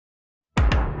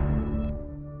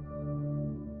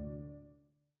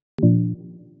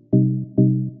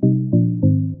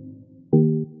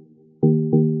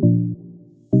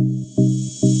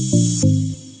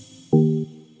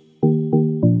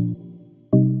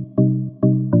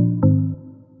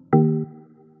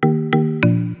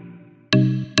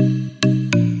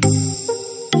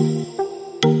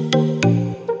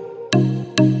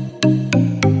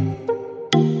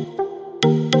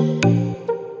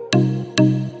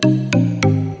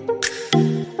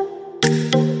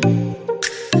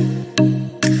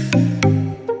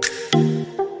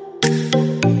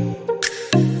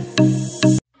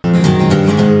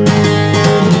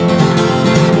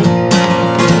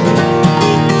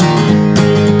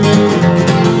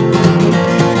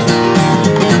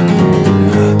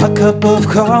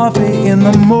coffee in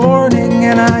the morning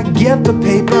and I get the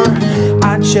paper.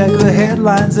 I check the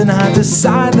headlines and I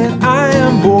decide that I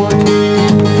am bored.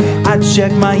 I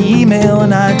check my email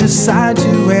and I decide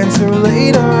to answer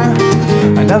later.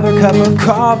 Another cup of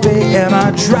coffee and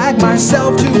I drag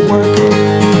myself to work.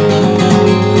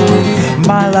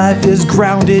 My life is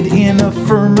grounded in a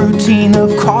firm routine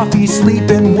of coffee, sleep,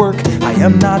 and work. I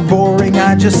am not boring,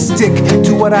 I just stick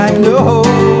to what I know.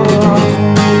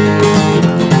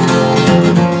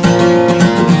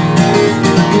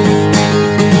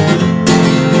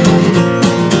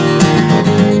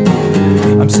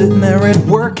 I'm sitting there at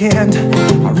work and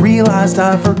I realized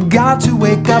I forgot to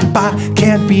wake up. I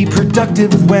can't be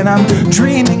productive when I'm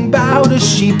dreaming about a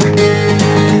sheep.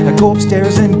 I go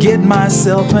upstairs and get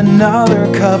myself another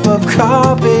cup of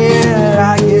coffee.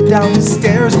 I get down the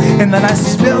stairs and then I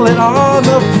spill it on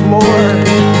the floor.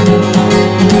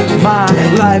 My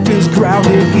life is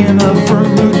grounded in a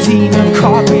firm routine of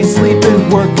coffee, sleep,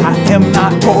 and work. I am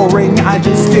not boring, I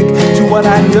just stick to what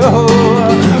I know.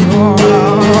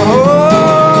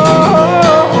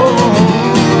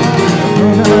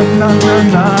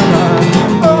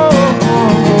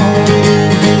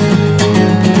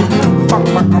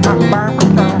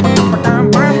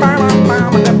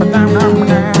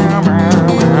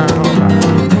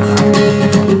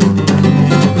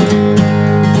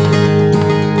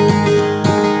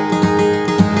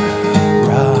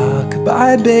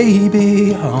 Rock-a-bye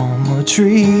baby on the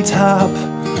treetop.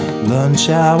 Lunch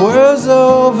hour's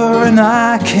over and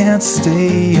I can't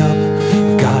stay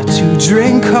up. Got to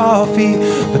drink coffee,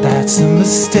 but that's a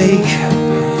mistake.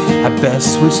 I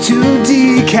best switch to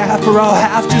decaf or I'll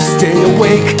have to stay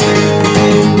awake.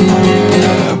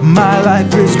 My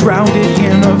life is grounded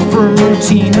in a firm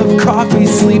routine of coffee,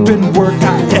 sleep, and work.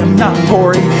 I am not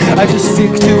boring, I just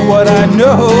stick to what I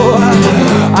know.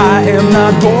 I am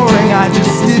not boring, I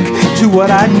just stick to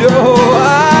what I know.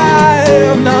 I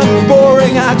am not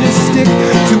boring, I just stick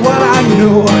to what I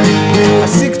know. I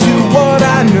stick to what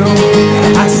I know.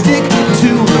 I stick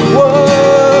to what I know.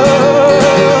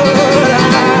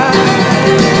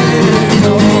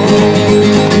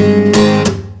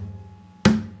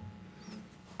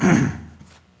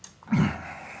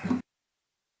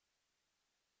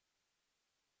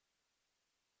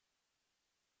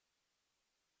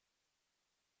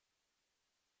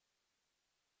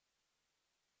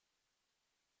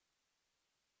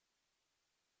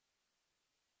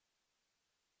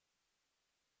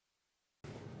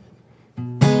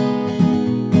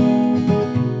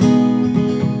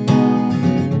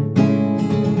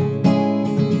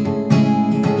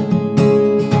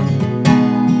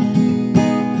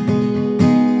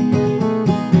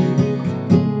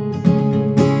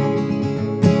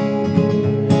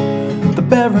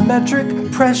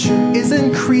 Barometric pressure is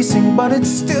increasing, but it's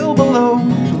still below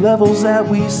the levels that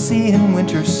we see in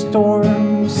winter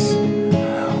storms.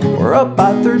 We're up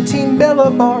by 13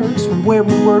 millibars from where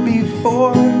we were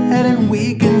before, and it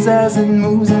weakens as it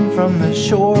moves in from the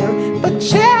shore. But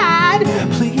Chad,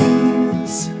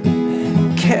 please,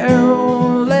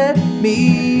 Carol, let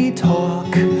me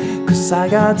talk, 'cause I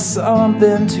got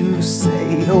something to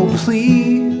say. Oh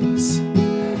please,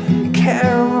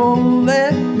 Carol,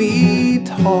 let me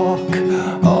talk.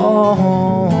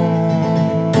 Oh,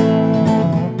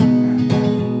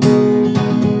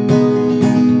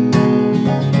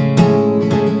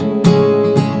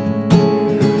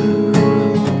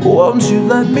 won't you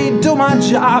let me do my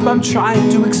job? I'm trying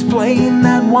to explain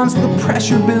that once the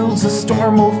pressure builds, the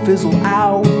storm will fizzle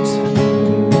out.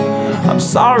 I'm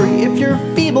sorry if your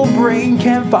feeble brain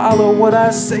can't follow what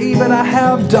I say, but I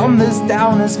have dumbed this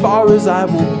down as far as I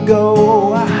will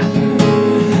go.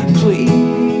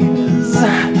 Please,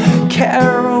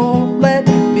 Carol, let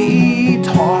me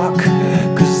talk,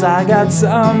 'cause I got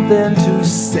something to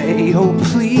say. Oh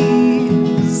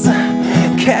please,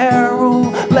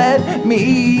 Carol, let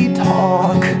me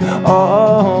talk.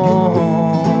 Oh,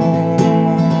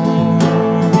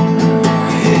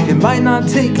 it might not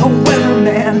take a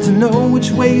weatherman to know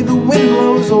which way the wind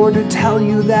blows, or to tell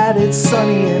you that it's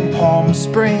sunny in Palm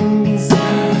Springs.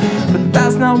 But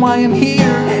that's not why I'm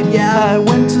here. Yeah, I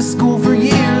went to school for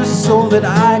years so that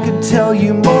I could tell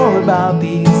you more about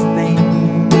these things.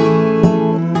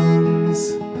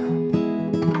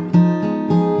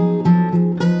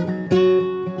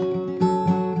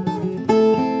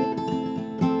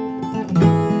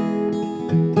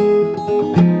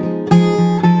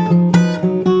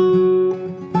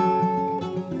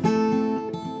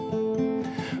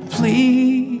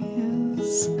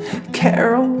 Please,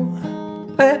 Carol,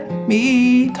 let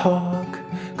me talk,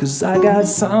 'cause I got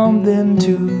something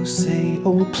to say.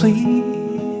 Oh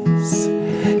please,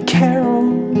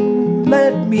 Carol,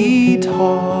 let me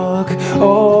talk.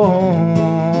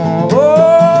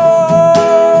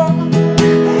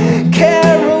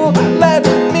 Carol, let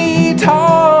me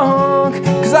talk,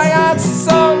 'cause I got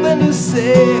something to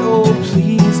say. Oh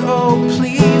please, oh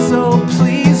please, oh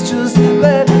please, just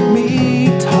let me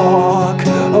talk.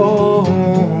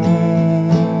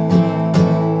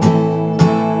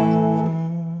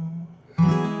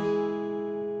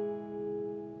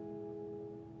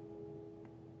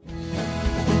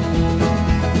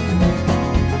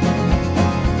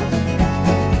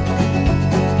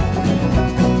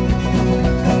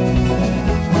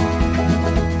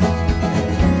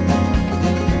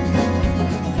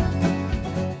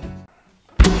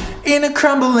 In a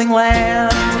crumbling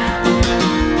land,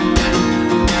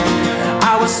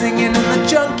 I was singing in the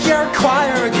junkyard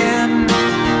choir again,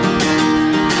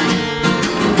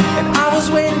 and I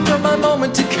was waiting for my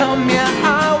moment to come. Yeah,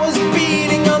 I was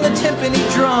beating on the timpani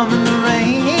drum in the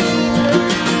rain,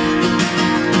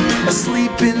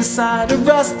 asleep inside a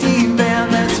rusty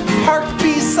van that's parked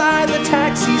beside the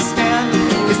taxi stand.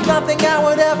 It's nothing I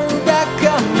would ever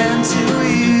recommend to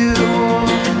you.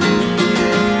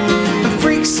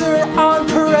 Freaks are on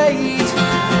parade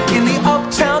in the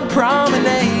uptown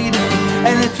promenade,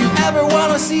 and if you ever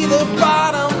want to see the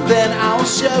bottom, then I'll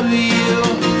show you.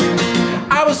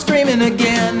 I was screaming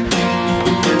again.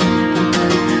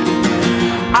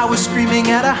 I was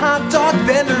screaming at a hot dog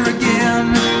vendor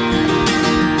again.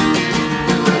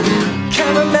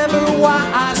 Can't remember why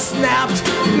I snapped,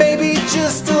 maybe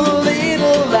just a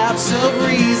little lapse of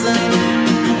reason.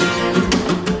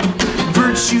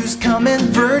 Virtues come and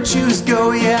virtues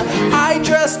go, yeah. I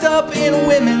dressed up in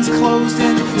women's clothes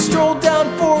and strolled down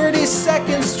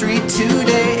 42nd Street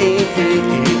today.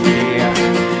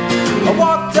 I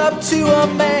walked up to a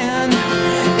man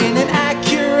in an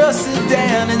Acura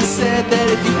sedan and said that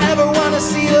if you ever want to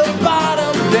see the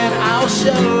bottom, then I'll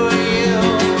show you.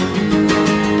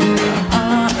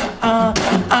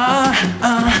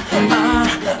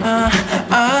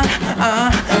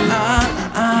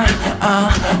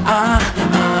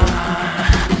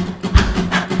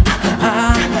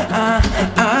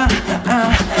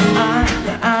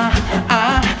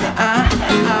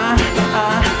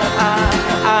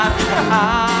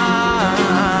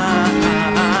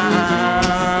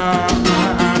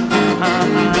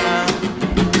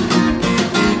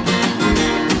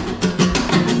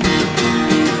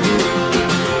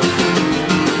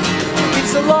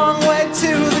 It's a long way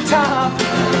to the top,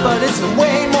 but it's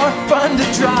way more fun to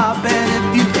drop. And if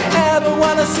you ever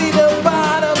want to see the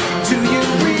bottom, do you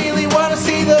really want to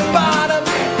see the bottom?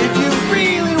 If you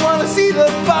really want to see the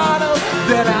bottom,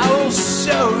 then I will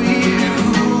show you.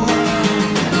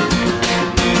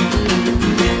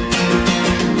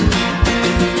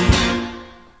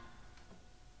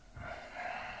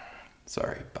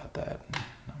 Sorry about that.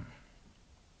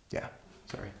 Yeah,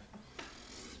 sorry.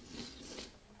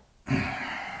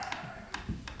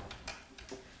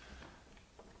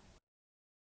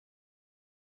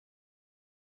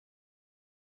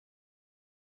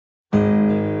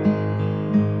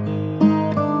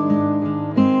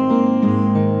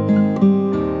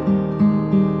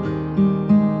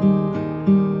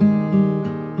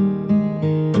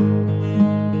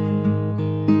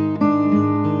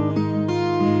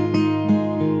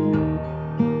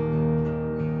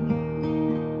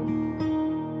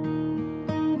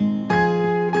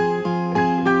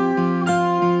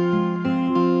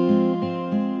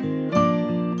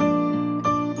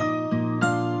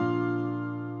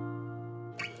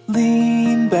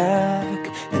 Lean back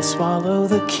and swallow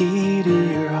the key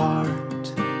to your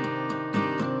heart.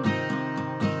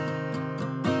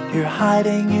 You're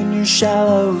hiding in your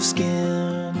shallow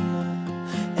skin,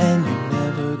 and you're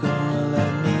never gonna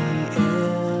let me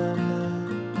in.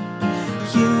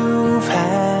 You've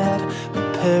had a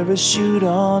parachute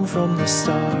on from the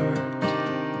start.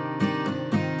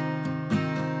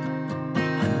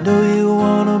 I know you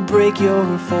wanna break your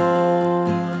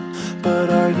fall, but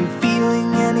are you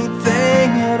feeling anything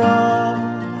at all?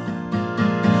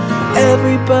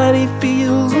 Everybody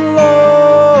feels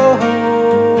alone.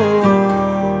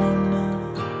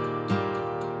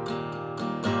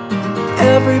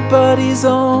 Everybody's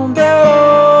on their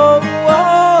own.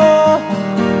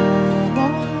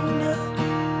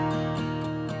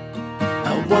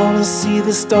 I wanna see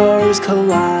the stars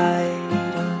collide.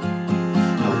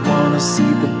 I wanna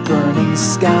see the burning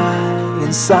sky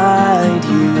inside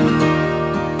you.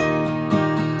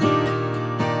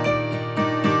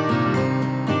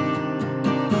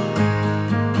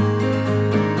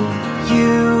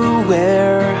 You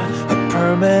wear a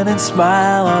permanent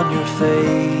smile on your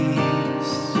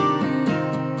face,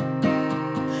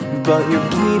 but you're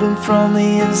bleeding from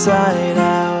the inside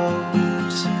out,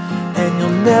 and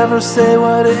you'll never say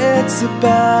what it's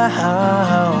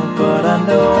about. But I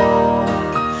know,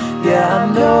 yeah I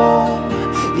know,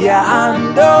 yeah I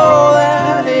know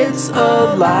that it's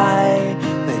a lie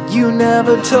that you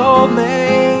never told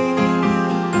me.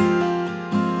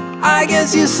 I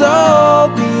guess you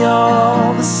sold me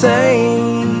all the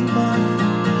same.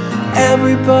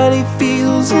 Everybody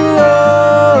feels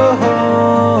alone.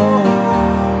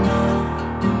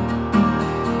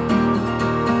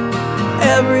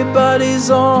 Everybody's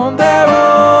on their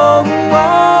own.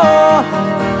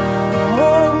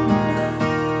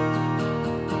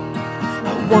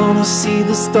 I wanna see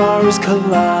the stars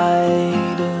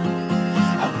collide.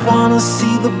 I wanna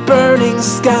see the burning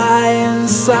sky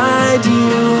inside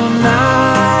you and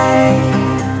I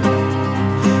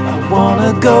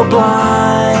wanna go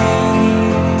blind.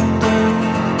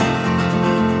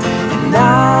 And I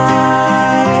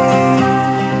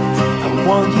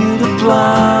want you to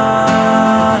blind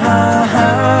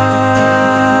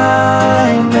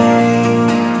me.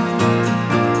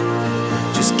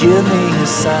 Just give me a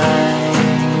sign.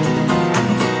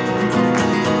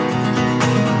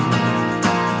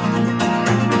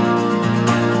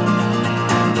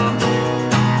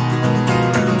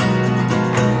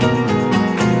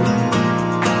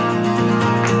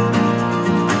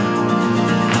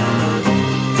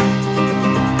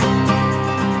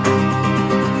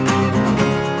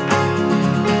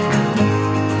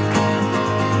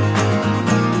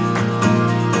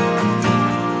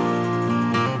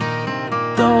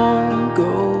 Don't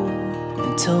go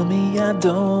and tell me I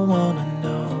don't wanna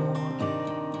know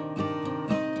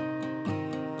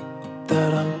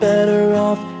that I'm better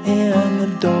off in the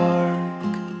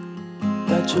dark,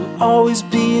 that you'll always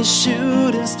be a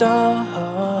shooting star.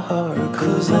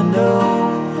 'Cause I know,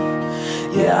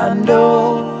 yeah I know,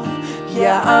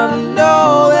 yeah I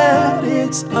know that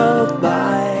it's a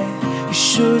lie. You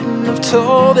shouldn't have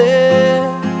told it,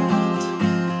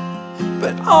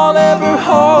 but I'll never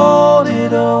hold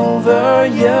it over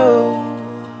you.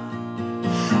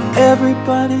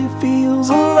 Everybody feels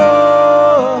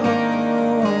alone.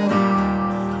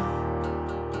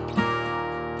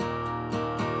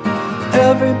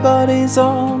 Everybody's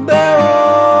on their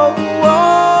own.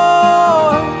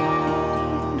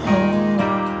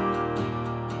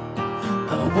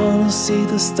 I wanna see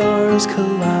the stars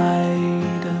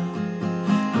collide.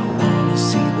 I wanna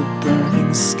see the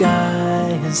burning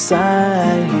sky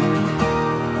inside you.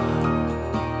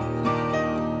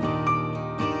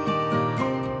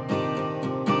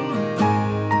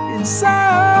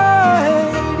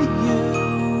 Inside you.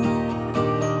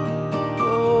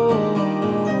 Oh.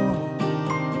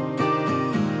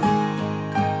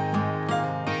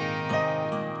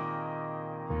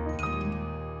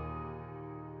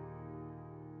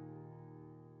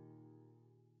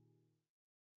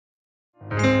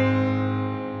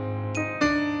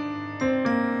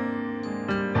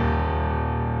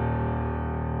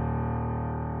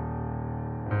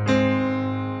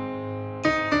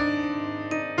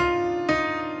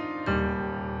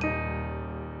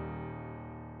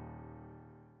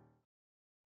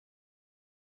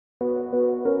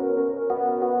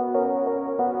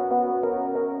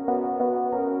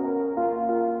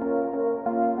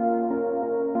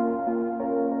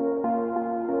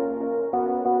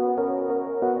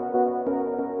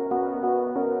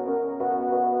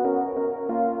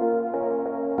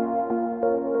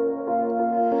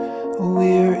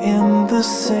 We're in the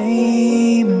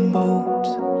same boat,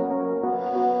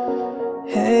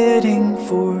 heading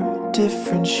for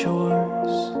different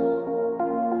shores,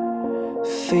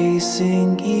 facing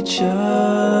each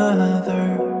other,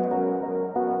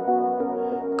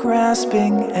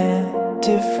 grasping at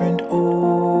different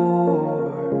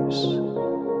oars.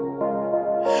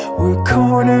 We're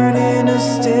cornered in a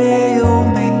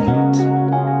stalemate,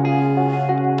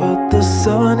 but the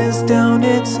sun is down,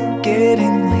 it's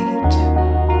getting late.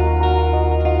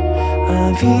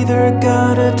 I've either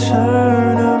gotta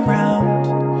turn around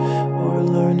or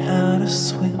learn how to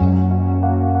swim.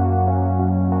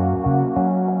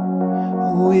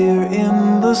 We're in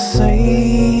the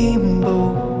same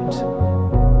boat,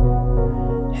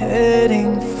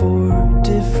 heading for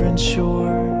different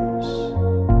shores.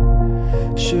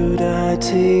 Should I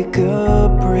take a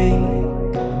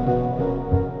break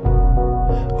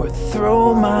or throw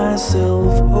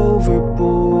myself overboard?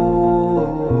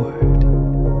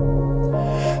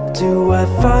 Do I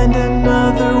find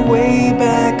another way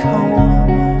back home,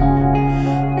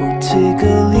 or take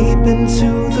a leap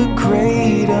into the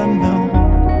great unknown?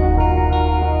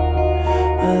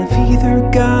 I've either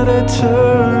gotta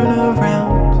turn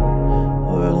around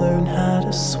or learn how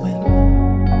to swim.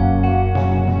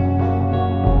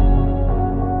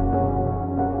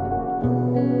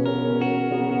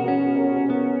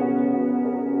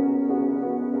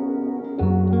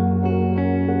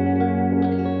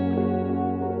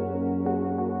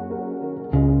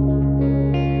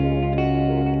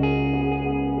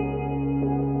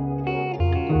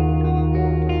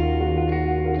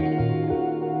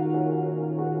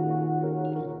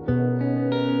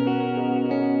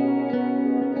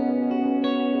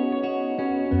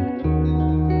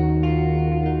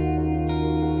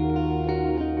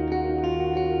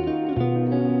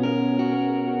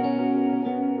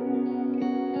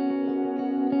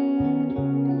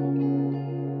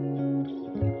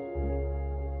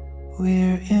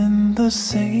 the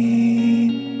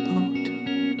same boat,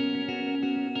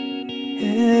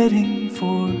 heading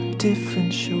for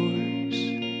different shores.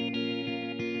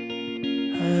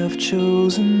 I've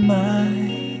chosen my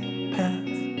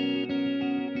path,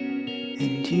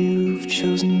 and you've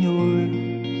chosen yours.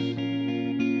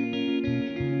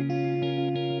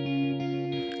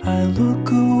 I look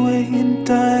away and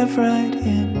dive right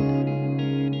in.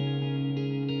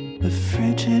 The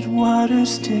frigid water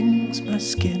stings my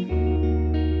skin.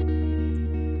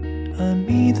 I'm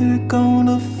either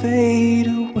gonna fade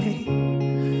away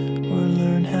or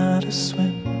learn how to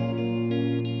swim.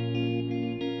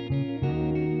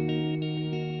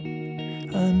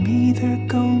 I'm either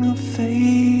gonna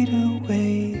fade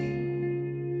away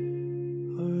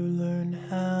or learn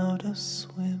how to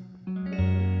swim.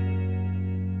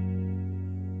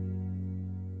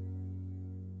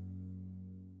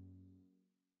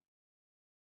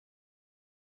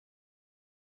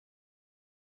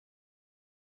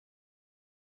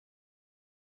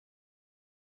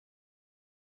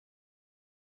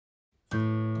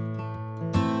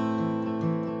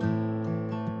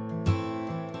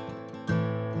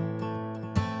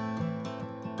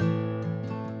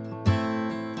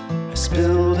 I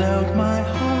spilled out my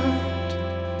heart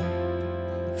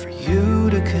for you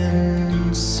to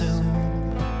consume.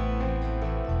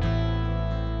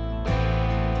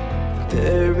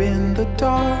 There in the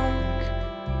dark,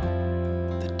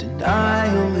 the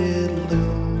denial it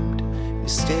loomed. We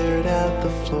stared at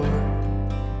the floor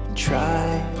and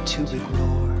tried to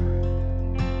ignore.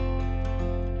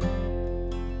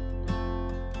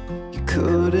 You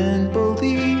couldn't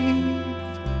believe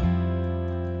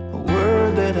a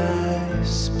word that I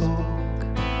spoke.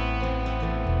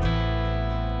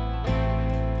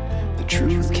 The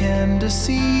truth can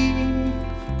deceive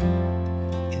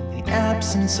in the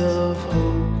absence of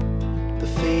hope. The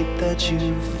fate that you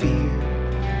fear,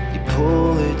 you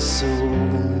pull it so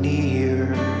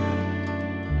near.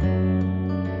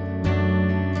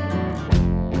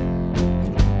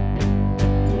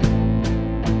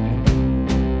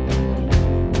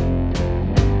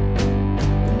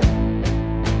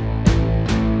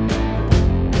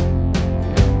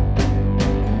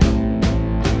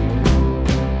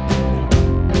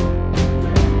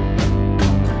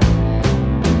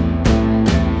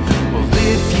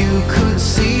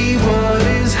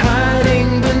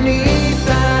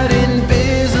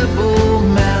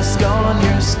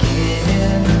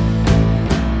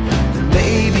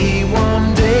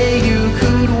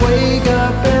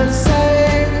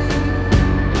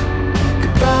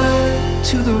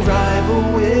 To the rival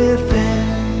within,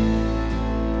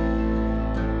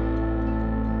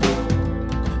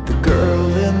 the girl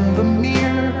in the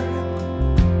mirror,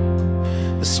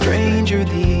 a stranger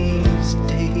these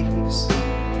days,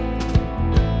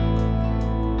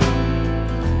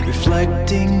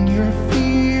 reflecting your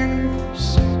fears,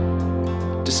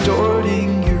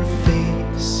 distorting your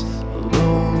face,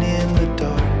 alone in the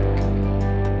dark,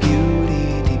 the beauty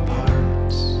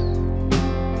departs.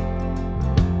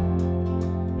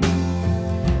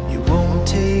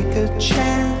 Take a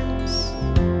chance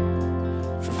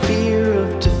for fear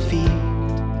of defeat.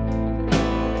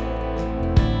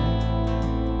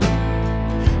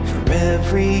 For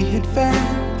every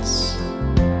advance,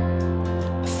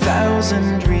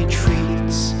 1,000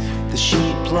 retreats. The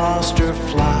sheep lost her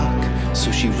flock,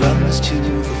 so she runs to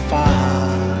the fox.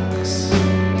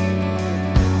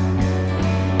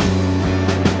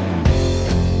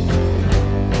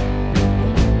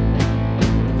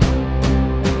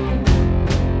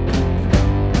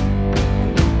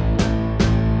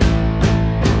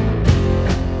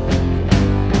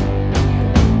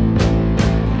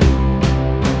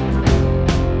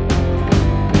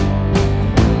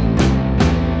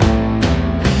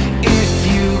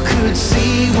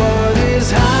 See what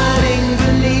is hiding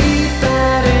beneath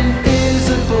that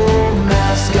invisible mask.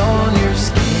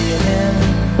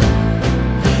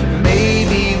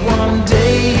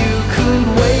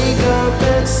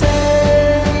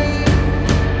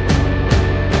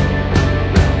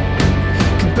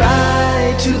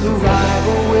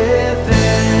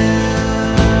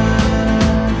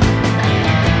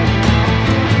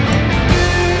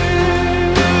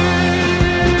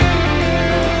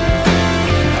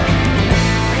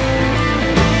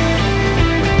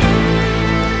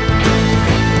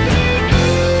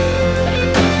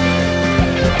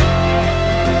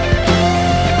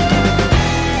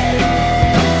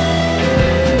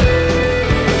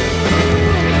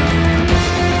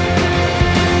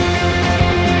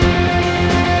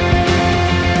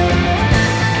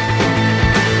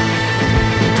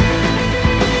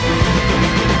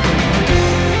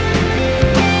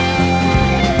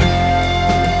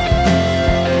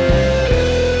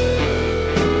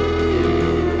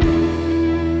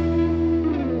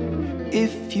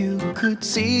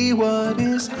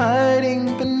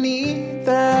 beneath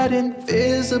that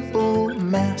invisible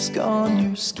mask on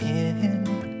your skin.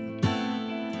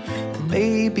 Then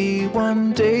maybe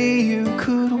one day you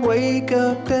could wake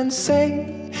up and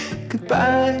say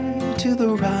goodbye to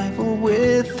the rival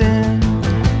within.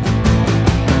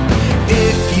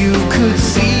 If you could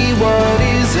see what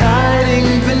is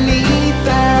hiding beneath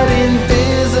that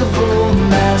invisible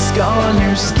mask on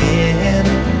your skin,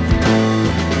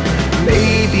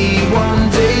 maybe one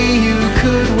day you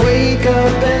could wake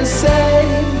up and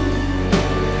say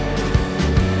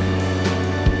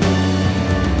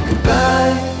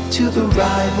goodbye to the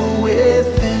rival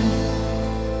within.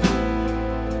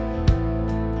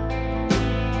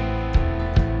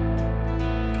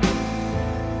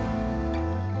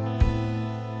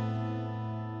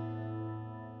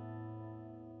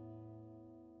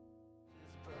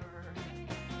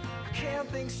 Can't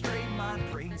think straight, my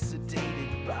brain's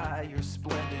sedated by your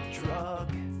splendid drug.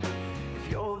 If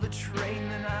you're the train,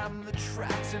 then I'm the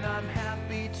tracks, and I'm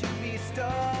happy to be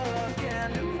stuck.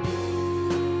 And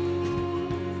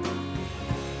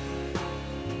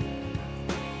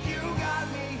you got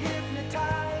me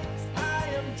hypnotized, I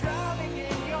am drowning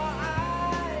in your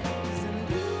eyes. And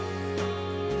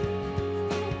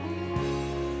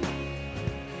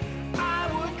I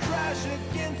would crash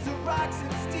against the rocks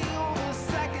and steal the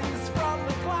seconds from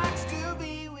the clocks to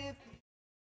be with you.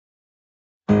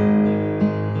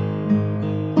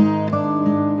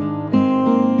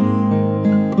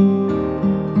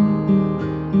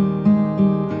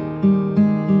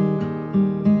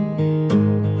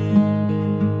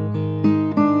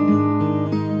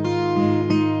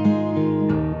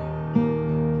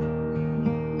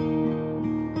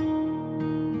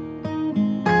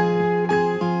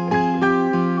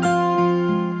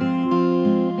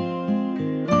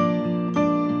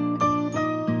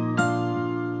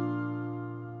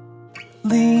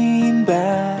 Lean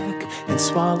back and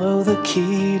swallow the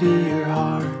key to your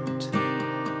heart.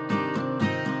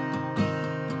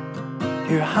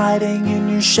 You're hiding in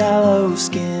your shallow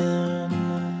skin,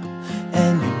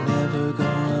 and you're never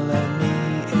gonna let me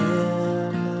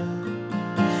in.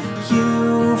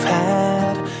 You've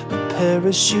had a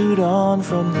parachute on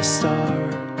from the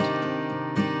start.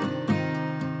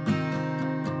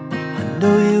 I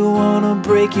know you wanna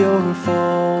break your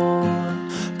fall,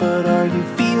 but are you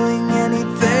feeling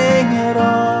anything at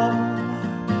all?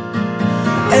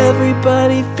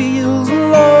 Everybody feels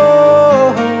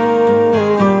alone.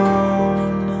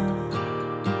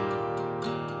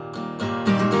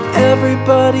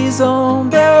 Everybody's on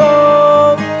their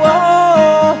own.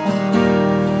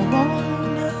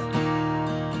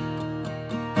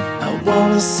 I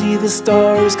wanna see the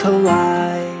stars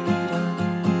collide.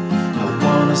 I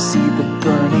wanna see the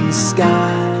burning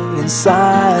sky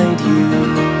inside you.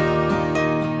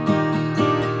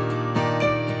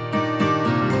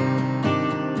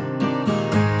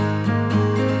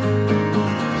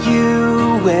 You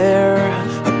wear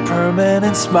a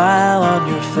permanent smile on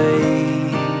your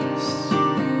face,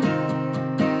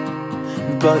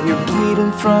 but you're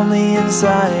bleeding from the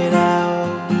inside out,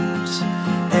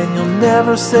 and you'll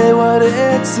never say what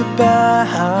it's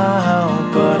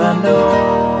about. But I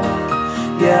know,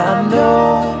 yeah I know,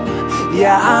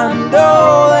 yeah I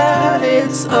know that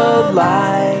it's a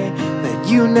lie that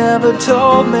you never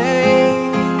told me.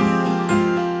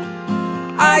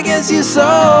 I guess you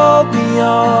sold me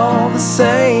all the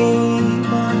same.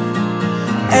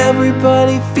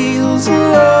 Everybody feels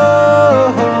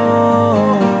alone.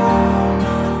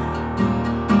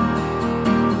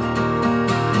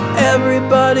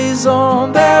 Everybody's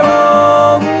on their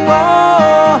own.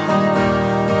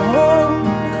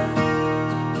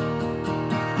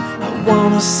 I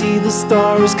wanna see the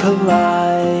stars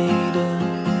collide.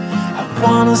 I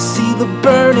wanna see the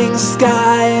burning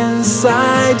sky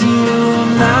inside you.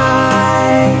 And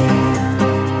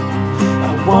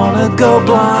I wanna go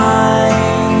blind.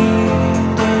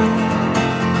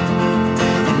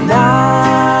 And I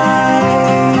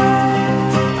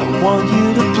want you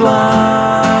to blind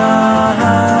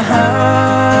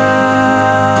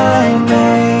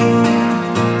me.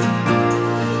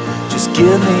 Just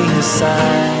give me a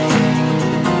sign.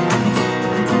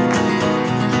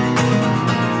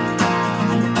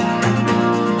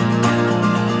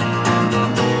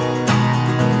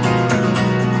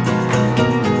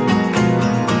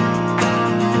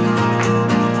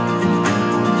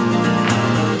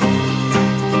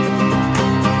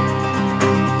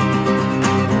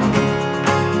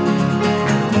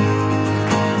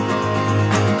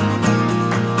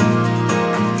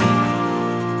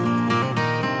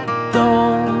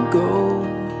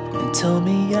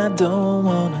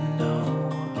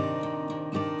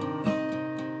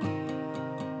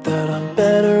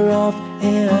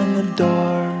 in the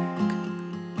dark,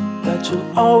 that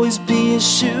you'll always be a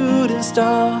shooting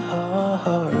star.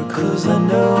 'Cause I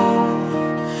know,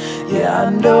 yeah I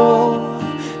know,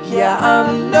 yeah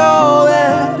I know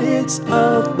that it's a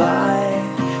lie.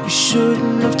 You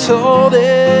shouldn't have told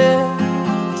it,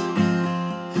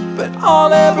 but I'll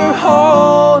never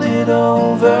hold it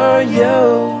over you.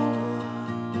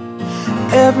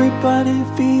 Everybody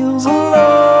feels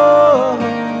alone.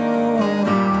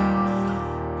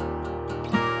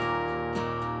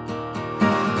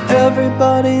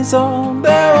 Everybody's on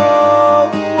their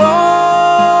own.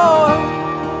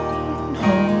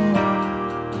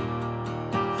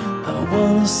 I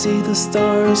wanna see the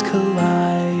stars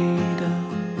collide.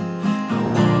 I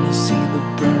wanna see the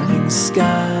burning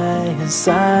sky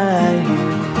inside you.